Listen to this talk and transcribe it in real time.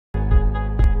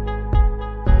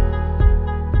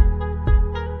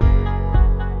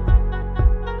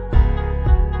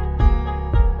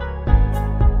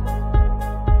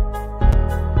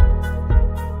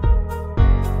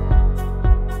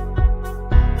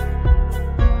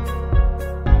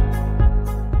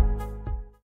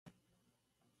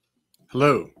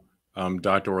Hello, I'm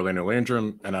Dr. Orlando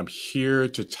Landrum, and I'm here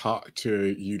to talk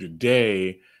to you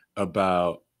today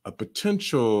about a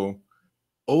potential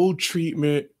old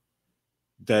treatment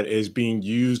that is being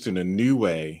used in a new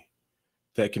way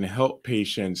that can help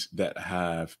patients that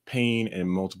have pain in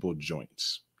multiple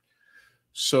joints.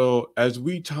 So, as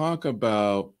we talk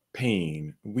about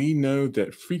pain, we know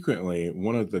that frequently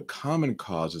one of the common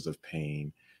causes of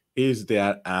pain is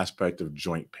that aspect of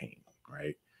joint pain,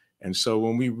 right? And so,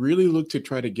 when we really look to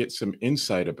try to get some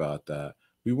insight about that,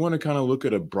 we want to kind of look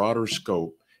at a broader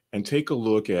scope and take a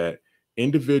look at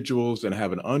individuals and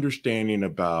have an understanding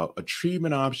about a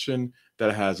treatment option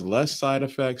that has less side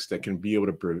effects that can be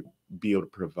able to be able to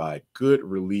provide good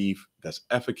relief that's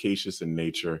efficacious in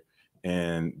nature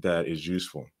and that is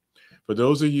useful. For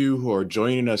those of you who are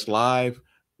joining us live,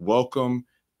 welcome.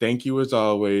 Thank you, as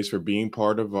always, for being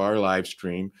part of our live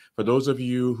stream. For those of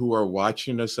you who are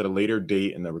watching us at a later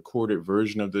date in the recorded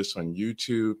version of this on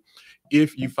YouTube,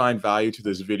 if you find value to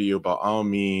this video, by all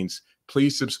means,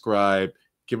 please subscribe,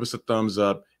 give us a thumbs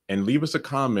up, and leave us a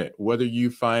comment whether you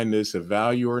find this of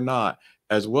value or not,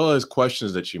 as well as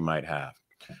questions that you might have.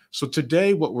 So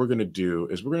today, what we're going to do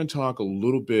is we're going to talk a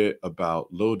little bit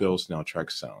about low-dose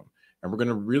naltrexone, and we're going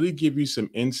to really give you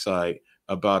some insight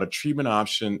about a treatment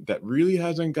option that really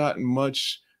hasn't gotten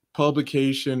much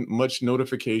publication, much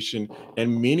notification,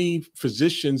 and many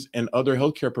physicians and other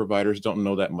healthcare providers don't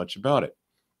know that much about it.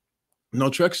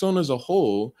 Naltrexone as a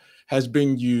whole has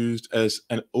been used as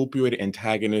an opioid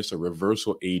antagonist or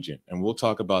reversal agent, and we'll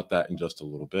talk about that in just a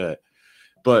little bit.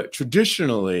 But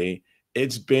traditionally,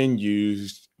 it's been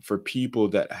used for people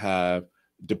that have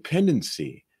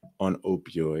dependency on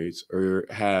opioids or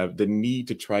have the need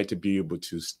to try to be able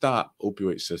to stop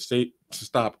opioids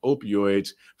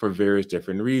for various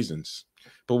different reasons.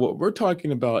 But what we're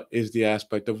talking about is the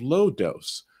aspect of low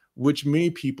dose, which many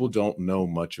people don't know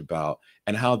much about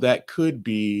and how that could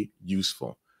be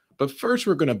useful. But first,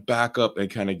 we're going to back up and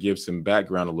kind of give some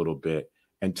background a little bit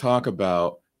and talk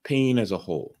about pain as a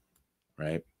whole,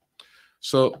 right?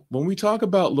 So when we talk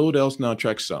about low-dose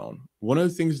naltrexone, one of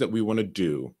the things that we want to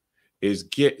do is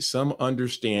get some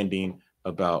understanding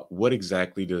about what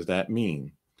exactly does that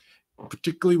mean,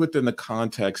 particularly within the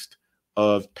context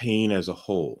of pain as a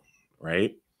whole,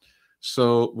 right?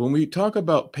 So when we talk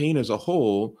about pain as a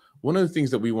whole, one of the things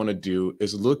that we want to do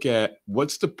is look at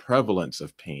what's the prevalence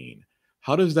of pain.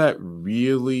 How does that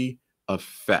really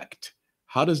affect?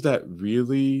 How does that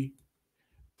really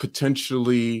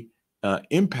potentially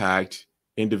impact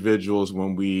individuals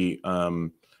when we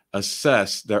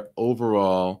assess their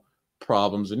overall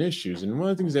problems and issues? And one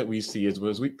of the things that we see is,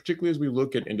 particularly as we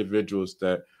look at individuals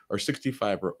that are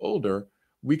 65 or older,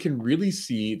 we can really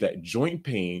see that joint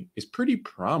pain is pretty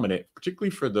prominent,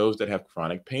 particularly for those that have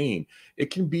chronic pain.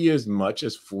 It can be as much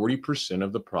as 40%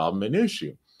 of the problem and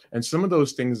issue. And some of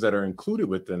those things that are included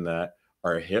within that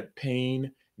are hip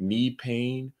pain, knee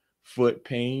pain, foot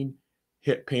pain,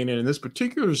 hip pain. And in this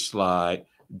particular slide,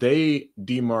 they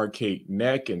demarcate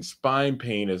neck and spine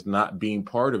pain as not being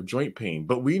part of joint pain.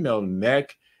 But we know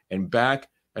neck and back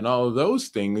and all of those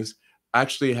things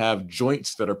actually have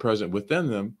joints that are present within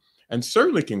them and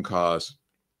certainly can cause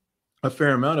a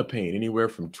fair amount of pain, anywhere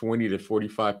from 20 to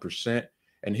 45%,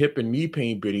 and hip and knee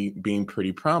pain being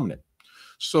pretty prominent.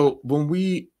 So when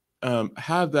we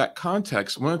have that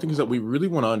context, one of the things that we really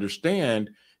want to understand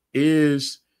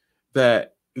is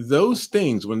that those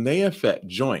things, when they affect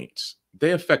joints,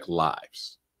 they affect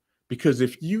lives. Because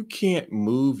if you can't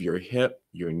move your hip,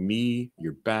 your knee,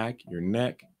 your back, your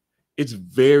neck, it's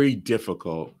very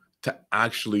difficult to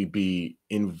actually be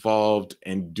involved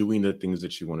and doing the things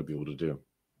that you want to be able to do.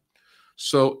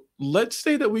 So let's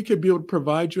say that we could be able to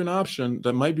provide you an option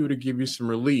that might be able to give you some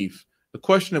relief. The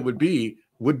question that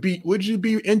would you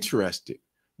be interested?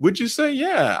 Would you say,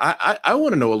 yeah, I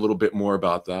want to know a little bit more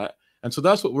about that? And so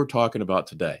that's what we're talking about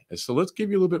today. And so let's give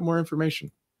you a little bit more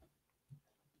information.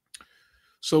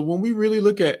 So when we really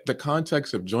look at the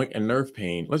context of joint and nerve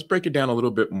pain, let's break it down a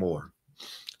little bit more.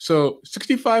 So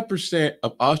 65%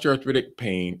 of osteoarthritic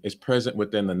pain is present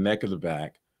within the neck of the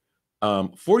back.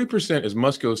 40% is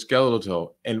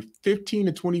musculoskeletal, and 15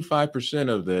 to 25%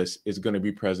 of this is going to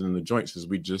be present in the joints, as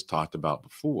we just talked about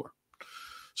before.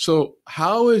 So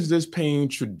how is this pain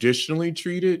traditionally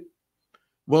treated?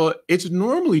 Well, it's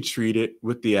normally treated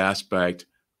with the aspect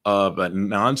of a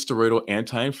non-steroidal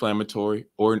anti-inflammatory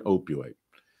or an opioid.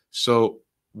 So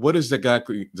what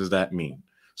exactly does that mean?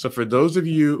 So for those of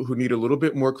you who need a little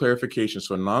bit more clarification,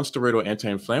 so non-steroidal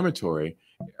anti-inflammatory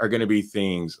are going to be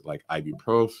things like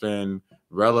ibuprofen,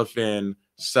 Relafin,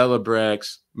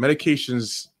 Celebrex,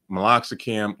 medications,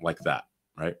 meloxicam, like that,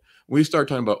 right? when we start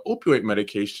talking about opioid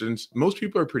medications, most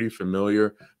people are pretty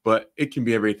familiar, but it can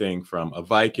be everything from a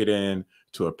Vicodin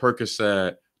to a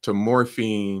Percocet to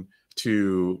morphine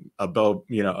to about,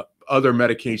 other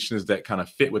medications that kind of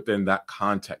fit within that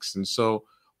context. And so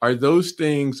are those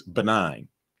things benign?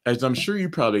 As I'm sure you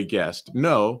probably guessed,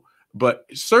 no, but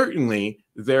certainly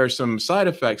there are some side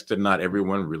effects that not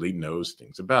everyone really knows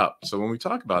things about. So when we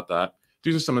talk about that,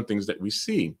 these are some of the things that we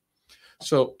see.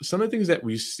 So some of the things that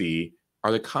we see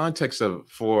are the context of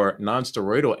for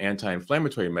nonsteroidal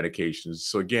anti-inflammatory medications.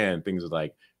 So again, things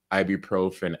like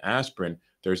ibuprofen, aspirin,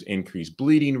 there's increased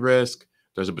bleeding risk,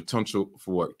 there's a potential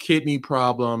for kidney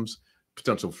problems,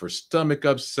 potential for stomach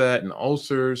upset and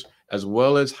ulcers, as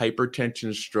well as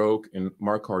hypertension, stroke, and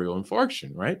myocardial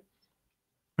infarction, right?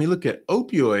 When you look at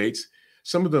opioids,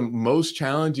 some of the most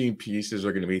challenging pieces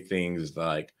are going to be things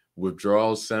like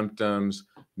withdrawal symptoms,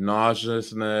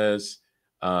 nauseousness,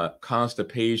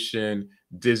 constipation,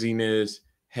 dizziness,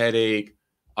 headache,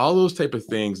 all those type of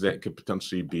things that could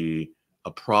potentially be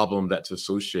a problem that's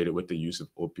associated with the use of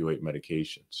opioid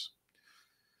medications.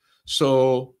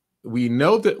 So we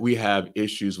know that we have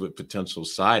issues with potential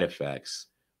side effects,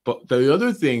 but the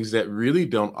other things that really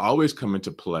don't always come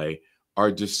into play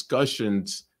are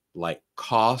discussions like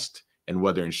cost and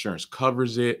whether insurance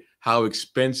covers it, how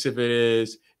expensive it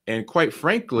is. And quite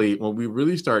frankly, when we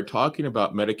really start talking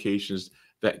about medications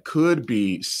that could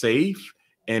be safe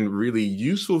and really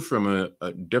useful from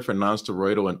a different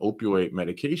nonsteroidal and opioid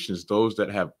medications, those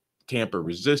that have tamper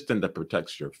resistant that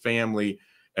protects your family,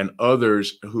 and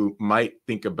others who might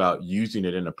think about using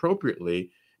it inappropriately,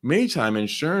 many times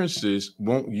insurances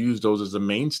won't use those as a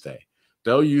mainstay.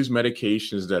 They'll use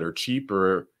medications that are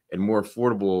cheaper and more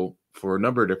affordable for a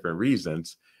number of different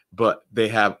reasons, but they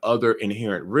have other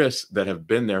inherent risks that have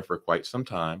been there for quite some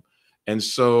time. And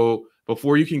so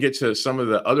before you can get to some of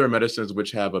the other medicines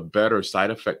which have a better side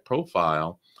effect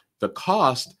profile, the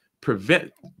cost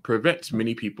prevents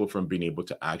many people from being able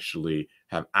to actually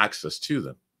have access to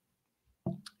them.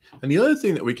 And the other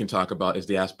thing that we can talk about is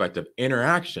the aspect of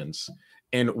interactions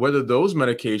and whether those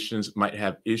medications might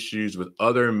have issues with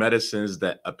other medicines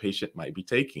that a patient might be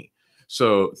taking.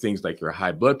 So things like your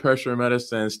high blood pressure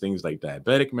medicines, things like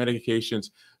diabetic medications,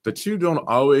 the two don't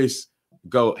always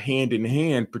go hand in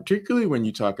hand, particularly when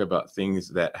you talk about things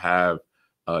that have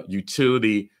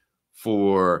utility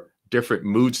for different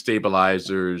mood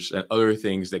stabilizers and other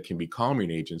things that can be calming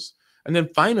agents. And then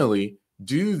finally,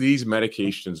 do these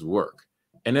medications work?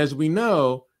 And as we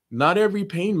know, not every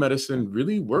pain medicine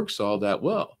really works all that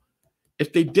well.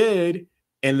 If they did,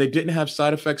 and they didn't have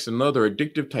side effects and other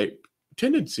addictive type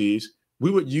tendencies,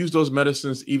 we would use those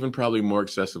medicines even probably more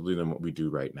excessively than what we do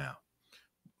right now.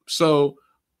 So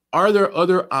are there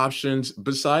other options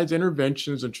besides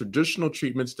interventions and traditional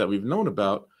treatments that we've known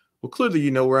about? Well, clearly you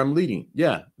know where I'm leading.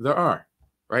 Yeah, there are,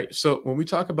 right? So when we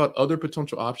talk about other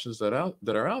potential options that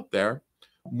are out there,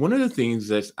 one of the things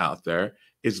that's out there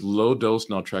is low dose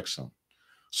naltrexone.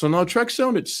 So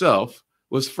naltrexone itself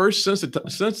was first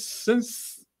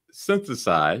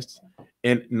synthesized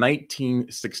in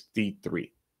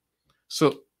 1963.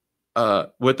 So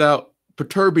without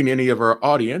perturbing any of our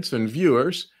audience and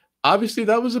viewers, obviously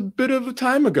that was a bit of a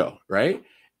time ago, right?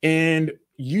 And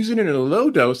using it in a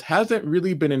low dose hasn't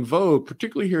really been in vogue,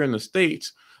 particularly here in the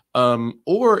States,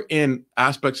 or in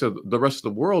aspects of the rest of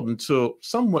the world until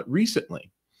somewhat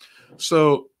recently.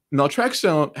 So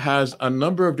naltrexone has a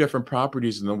number of different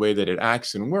properties in the way that it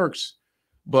acts and works.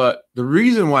 But the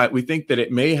reason why we think that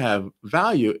it may have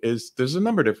value is there's a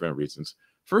number of different reasons.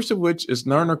 First of which is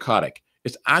non-narcotic.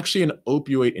 It's actually an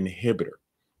opioid inhibitor.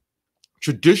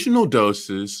 Traditional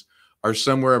doses are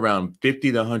somewhere around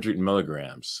 50 to 100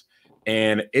 milligrams,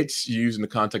 and it's used in the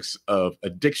context of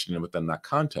addiction and within that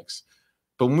context.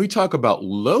 But when we talk about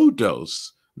low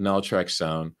dose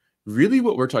naltrexone, really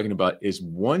what we're talking about is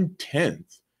 1/10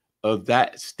 of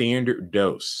that standard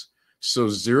dose. So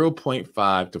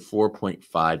 0.5 to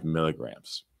 4.5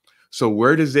 milligrams. So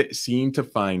where does it seem to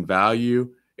find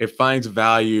value? It finds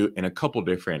value in a couple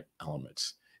different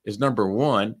elements. Is number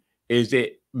one, is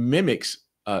it mimics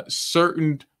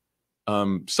certain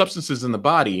substances in the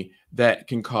body that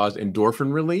can cause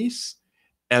endorphin release,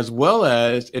 as well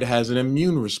as it has an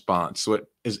immune response. So it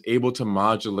is able to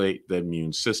modulate the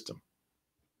immune system.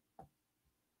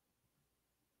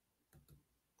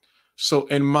 So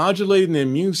in modulating the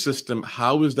immune system,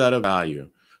 how is that of value?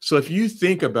 So if you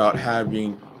think about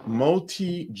having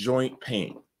multi-joint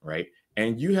pain, right?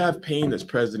 And you have pain that's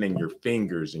present in your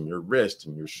fingers and your wrist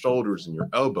and your shoulders and your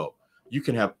elbow, you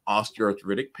can have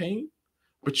osteoarthritic pain,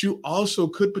 but you also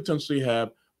could potentially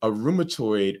have a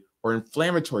rheumatoid or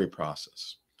inflammatory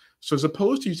process. So as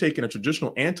opposed to you taking a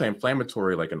traditional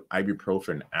anti-inflammatory like an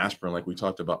ibuprofen, aspirin, like we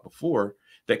talked about before,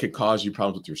 that could cause you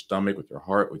problems with your stomach, with your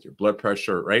heart, with your blood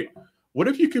pressure, right? What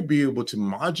if you could be able to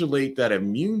modulate that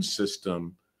immune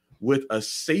system with a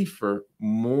safer,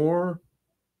 more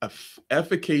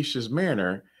efficacious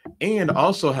manner, and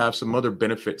also have some other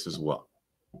benefits as well?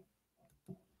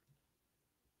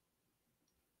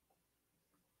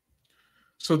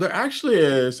 So there actually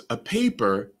is a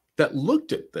paper that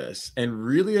looked at this and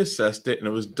really assessed it, and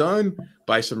it was done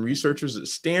by some researchers at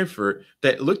Stanford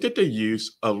that looked at the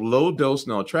use of low dose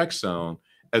naltrexone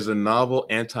as a novel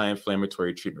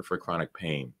anti-inflammatory treatment for chronic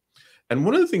pain. And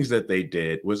one of the things that they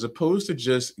did was opposed to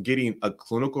just getting a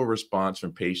clinical response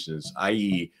from patients,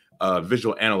 i.e., a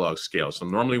visual analog scale. So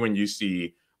normally when you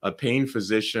see a pain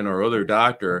physician or other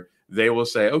doctor, they will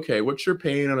say, okay, what's your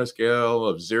pain on a scale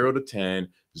of 0 to 10,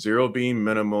 0 being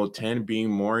minimal, 10 being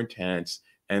more intense,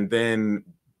 and then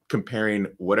comparing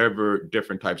whatever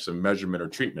different types of measurement or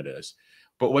treatment is.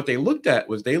 But what they looked at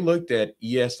was they looked at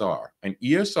ESR, and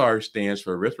ESR stands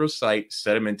for erythrocyte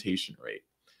sedimentation rate.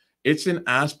 It's an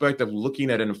aspect of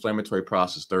looking at an inflammatory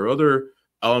process. There are other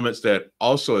elements that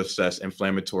also assess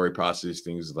inflammatory processes,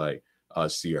 things like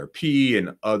CRP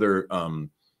and other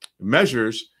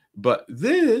measures. But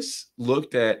this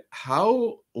looked at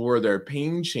how were there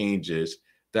pain changes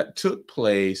that took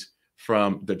place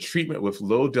from the treatment with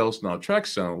low dose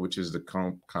naltrexone, which is the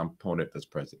component that's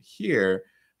present here,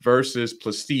 versus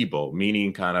placebo,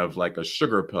 meaning kind of like a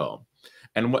sugar pill.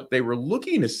 And what they were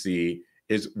looking to see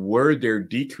is were there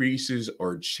decreases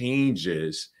or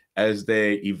changes as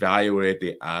they evaluate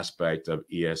the aspect of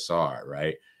ESR,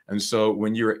 right? And so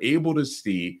when you're able to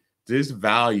see this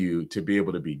value to be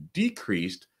able to be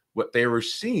decreased, what they were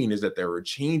seeing is that there were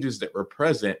changes that were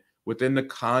present within the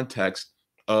context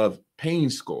of pain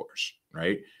scores,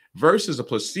 right? Versus a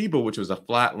placebo, which was a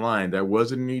flat line. There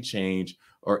wasn't any change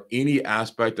or any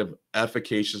aspect of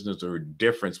efficaciousness or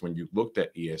difference when you looked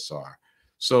at ESR.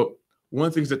 So one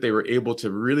of the things that they were able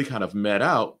to really kind of met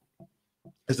out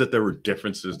is that there were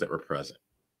differences that were present.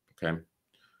 Okay.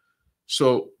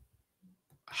 So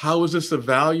how is this a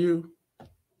value?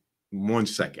 1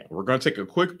 second. We're going to take a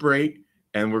quick break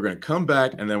and we're going to come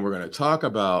back and then we're going to talk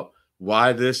about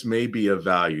why this may be of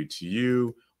value to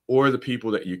you or the people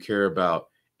that you care about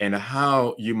and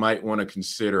how you might want to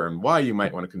consider and why you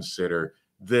might want to consider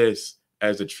this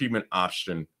as a treatment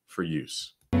option for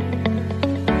use.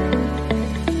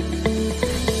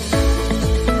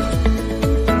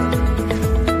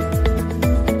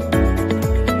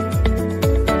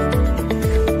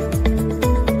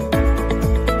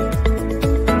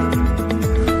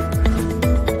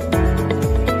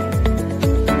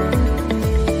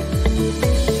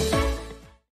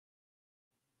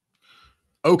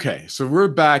 Okay, so we're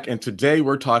back, and today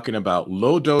we're talking about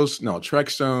low-dose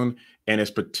naltrexone and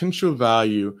its potential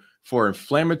value for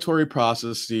inflammatory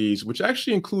processes, which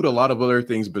actually include a lot of other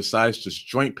things besides just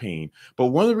joint pain. But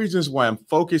one of the reasons why I'm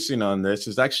focusing on this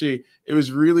is actually, it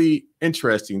was really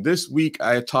interesting. This week,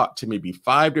 I talked to maybe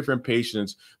 5 different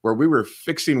patients where we were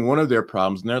fixing one of their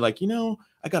problems, and they're like,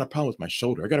 I got a problem with my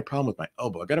shoulder. I got a problem with my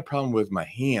elbow. I got a problem with my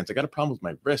hands. I got a problem with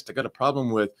my wrist. I got a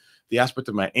problem with the aspect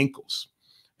of my ankles.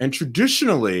 And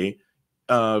traditionally,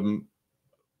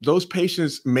 those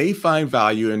patients may find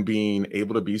value in being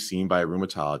able to be seen by a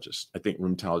rheumatologist. I think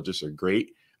rheumatologists are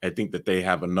great. I think that they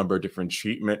have a number of different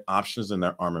treatment options in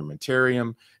their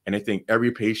armamentarium. And I think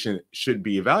every patient should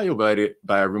be evaluated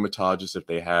by a rheumatologist if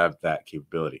they have that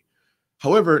capability.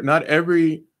 However, not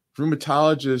every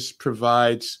rheumatologist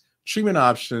provides treatment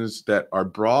options that are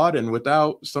broad and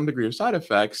without some degree of side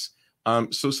effects.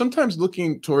 So sometimes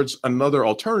looking towards another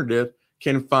alternative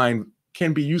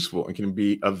can be useful and can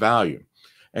be of value.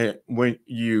 And when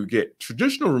you get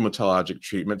traditional rheumatologic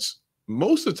treatments,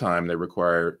 most of the time they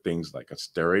require things like a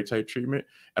steroid type treatment.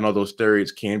 And although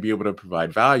steroids can be able to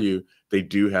provide value, they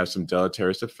do have some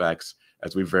deleterious effects.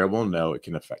 As we very well know, it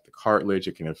can affect the cartilage,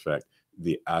 it can affect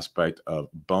the aspect of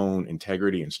bone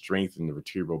integrity and strength in the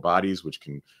vertebral bodies, which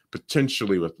can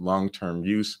potentially, with long-term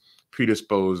use,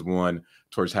 predispose one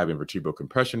towards having vertebral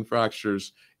compression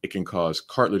fractures. It can cause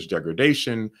cartilage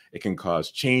degradation. It can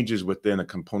cause changes within the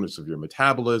components of your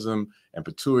metabolism and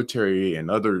pituitary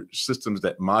and other systems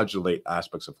that modulate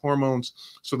aspects of hormones.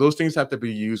 So those things have to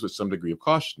be used with some degree of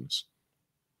caution.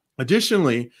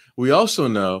 Additionally, we also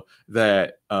know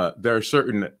that there are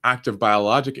certain active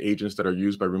biologic agents that are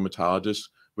used by rheumatologists,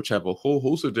 which have a whole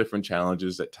host of different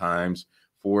challenges at times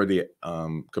for the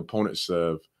components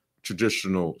of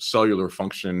traditional cellular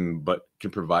function, but can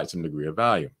provide some degree of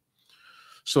value.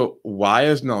 So why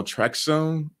is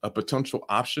naltrexone a potential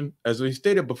option? As we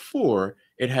stated before,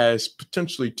 it has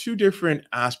potentially two different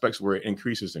aspects where it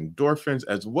increases endorphins,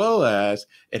 as well as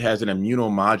it has an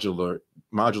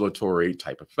immunomodulatory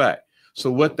type effect. So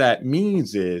what that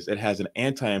means is it has an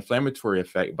anti-inflammatory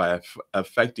effect by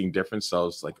affecting different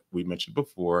cells, like we mentioned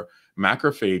before,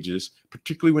 macrophages,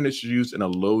 particularly when it's used in a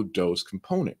low dose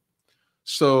component.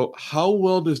 So how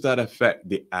well does that affect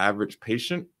the average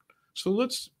patient? So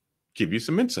let's give you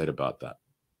some insight about that.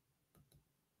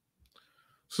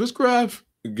 So this graph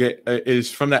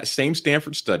is from that same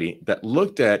Stanford study that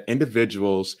looked at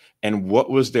individuals and what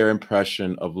was their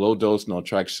impression of low dose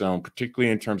naltrexone,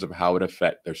 particularly in terms of how it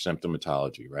affect their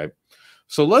symptomatology, right?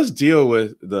 So let's deal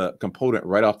with the component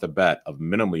right off the bat of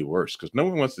minimally worse, because no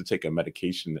one wants to take a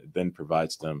medication that then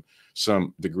provides them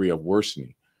some degree of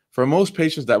worsening. For most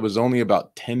patients, that was only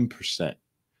about 10%.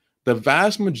 The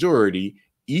vast majority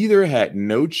either had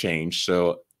no change,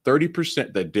 so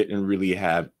 30% that didn't really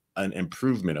have an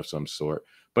improvement of some sort,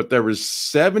 but there was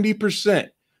 70%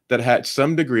 that had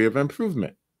some degree of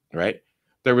improvement, right?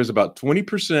 There was about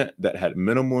 20% that had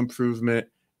minimal improvement,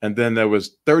 and then there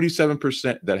was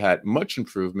 37% that had much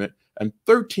improvement, and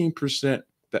 13%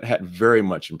 that had very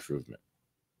much improvement.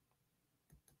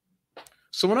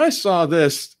 So when I saw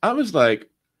this, I was like,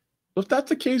 well, if that's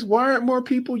the case, why aren't more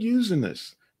people using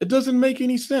this? It doesn't make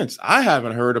any sense. I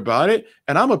haven't heard about it,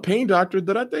 and I'm a pain doctor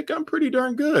that I think I'm pretty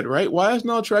darn good, right? Why is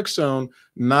naltrexone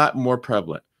not more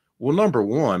prevalent? Well, number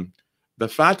one, the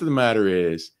fact of the matter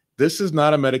is this is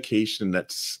not a medication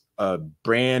that's a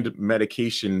brand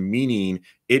medication, meaning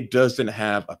it doesn't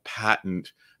have a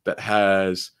patent that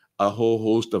has a whole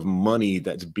host of money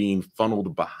that's being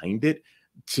funneled behind it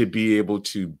to be able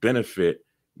to benefit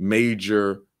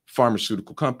major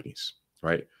pharmaceutical companies,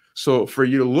 right? So for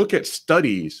you to look at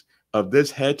studies of this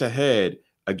head to head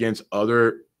against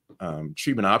other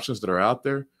treatment options that are out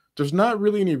there, there's not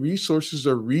really any resources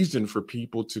or reason for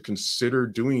people to consider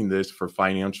doing this for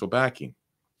financial backing.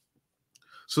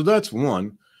 So that's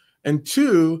one. And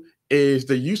two is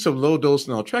the use of low dose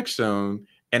naltrexone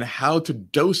and how to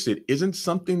dose it isn't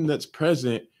something that's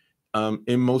present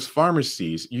in most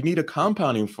pharmacies. You need a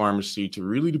compounding pharmacy to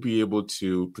really be able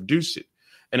to produce it.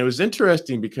 And it was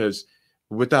interesting because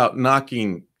without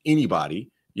knocking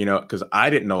anybody, because I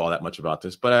didn't know all that much about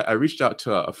this, but I reached out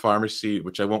to a pharmacy,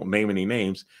 which I won't name any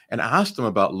names, and asked them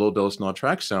about low dose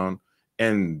naltrexone,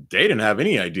 and they didn't have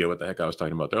any idea what the heck I was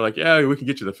talking about. They're like, yeah, we can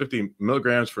get you the 50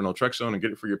 milligrams for naltrexone and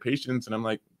get it for your patients. And I'm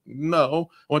like, no,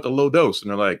 I want the low dose. And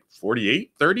they're like,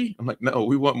 48, 30? I'm like, no,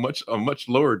 we want a much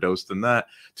lower dose than that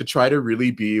to try to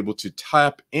really be able to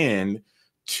tap in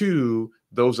to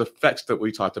those effects that we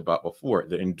talked about before,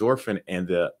 the endorphin and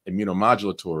the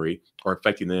immunomodulatory or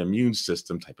affecting the immune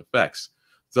system type effects.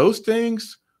 Those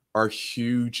things are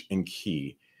huge and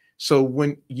key. So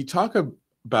when you talk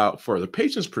about for the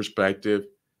patient's perspective,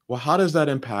 well, how does that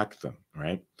impact them,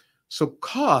 right? So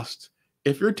cost,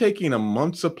 if you're taking a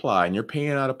month's supply and you're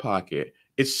paying out of pocket,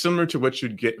 it's similar to what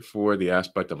you'd get for the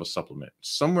aspect of a supplement,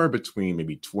 somewhere between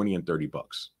maybe 20 and 30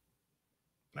 bucks,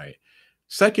 right?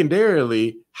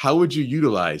 Secondarily, how would you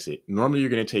utilize it? Normally, you're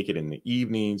going to take it in the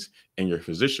evenings, and your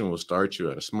physician will start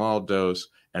you at a small dose,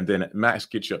 and then at max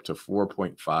get you up to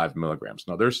 4.5 milligrams.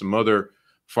 Now, there's some other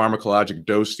pharmacologic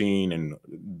dosing, and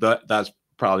that's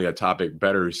probably a topic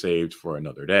better saved for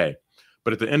another day.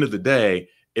 But at the end of the day,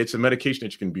 it's a medication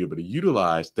that you can be able to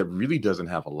utilize that really doesn't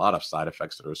have a lot of side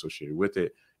effects that are associated with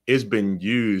it. It's been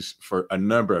used for a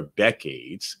number of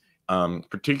decades,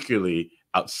 particularly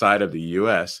outside of the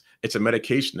US. It's a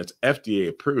medication that's FDA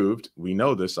approved. We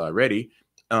know this already.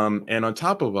 And on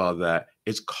top of all that,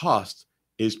 its cost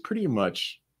is pretty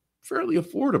much fairly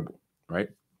affordable, right?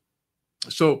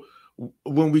 So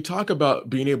when we talk about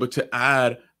being able to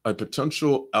add a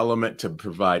potential element to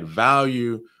provide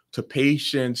value to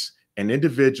patients and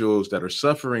individuals that are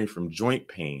suffering from joint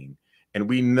pain, and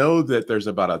we know that there's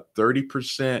about a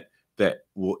 30% that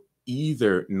will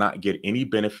either not get any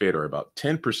benefit, or about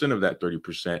 10% of that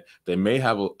 30% that may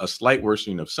have a slight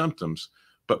worsening of symptoms,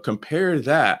 but compare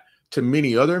that to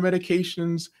many other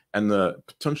medications and the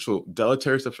potential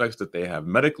deleterious effects that they have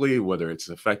medically, whether it's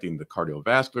affecting the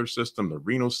cardiovascular system, the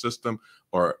renal system,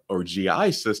 or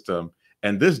GI system.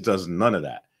 And this does none of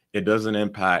that. It doesn't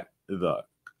impact the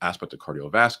aspect of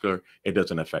cardiovascular. It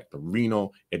doesn't affect the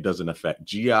renal. It doesn't affect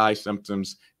GI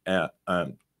symptoms.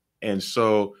 And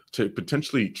so to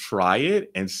potentially try it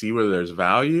and see whether there's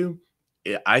value,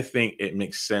 I think it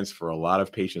makes sense for a lot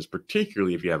of patients,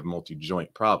 particularly if you have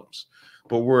multi-joint problems.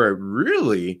 But where it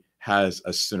really has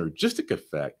a synergistic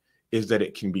effect is that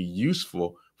it can be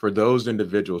useful for those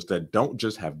individuals that don't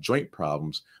just have joint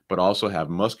problems, but also have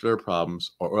muscular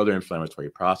problems or other inflammatory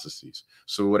processes.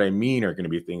 So what I mean are going to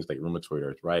be things like rheumatoid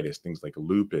arthritis, things like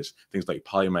lupus, things like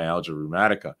polymyalgia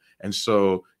rheumatica. And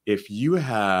so if you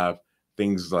have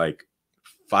things like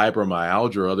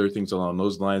fibromyalgia or other things along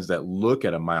those lines that look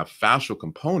at a myofascial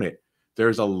component,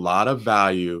 there's a lot of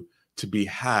value to be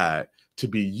had, to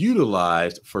be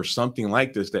utilized for something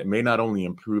like this that may not only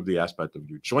improve the aspect of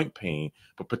your joint pain,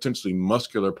 but potentially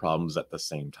muscular problems at the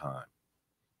same time.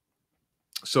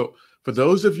 So for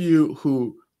those of you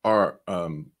who are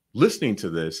listening to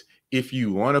this, if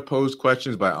you want to pose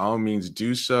questions, by all means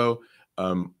do so.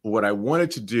 What I wanted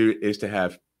to do is to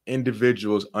have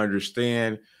individuals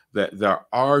understand that there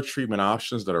are treatment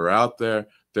options that are out there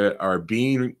that are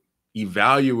being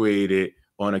evaluated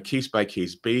on a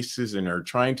case-by-case basis and are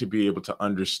trying to be able to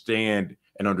understand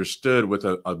and understood with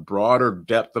a broader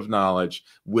depth of knowledge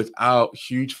without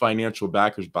huge financial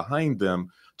backers behind them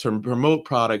to promote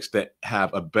products that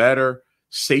have a better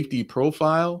safety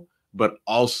profile, but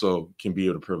also can be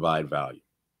able to provide value.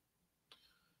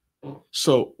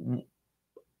 So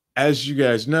as you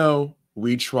guys know,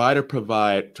 we try to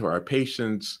provide to our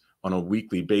patients on a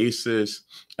weekly basis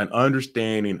an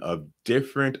understanding of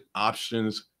different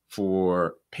options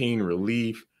for pain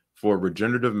relief, for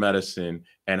regenerative medicine,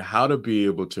 and how to be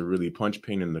able to really punch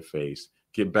pain in the face,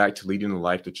 get back to leading the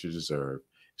life that you deserve.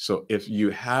 So if you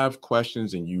have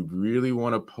questions and you really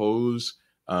want to pose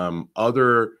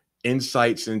other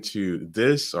insights into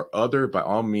this or other, by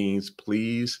all means,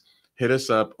 please hit us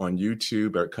up on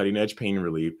YouTube at Cutting Edge Pain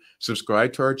Relief,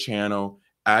 subscribe to our channel,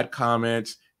 add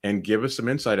comments, and give us some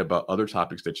insight about other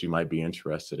topics that you might be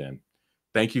interested in.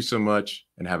 Thank you so much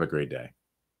and have a great day.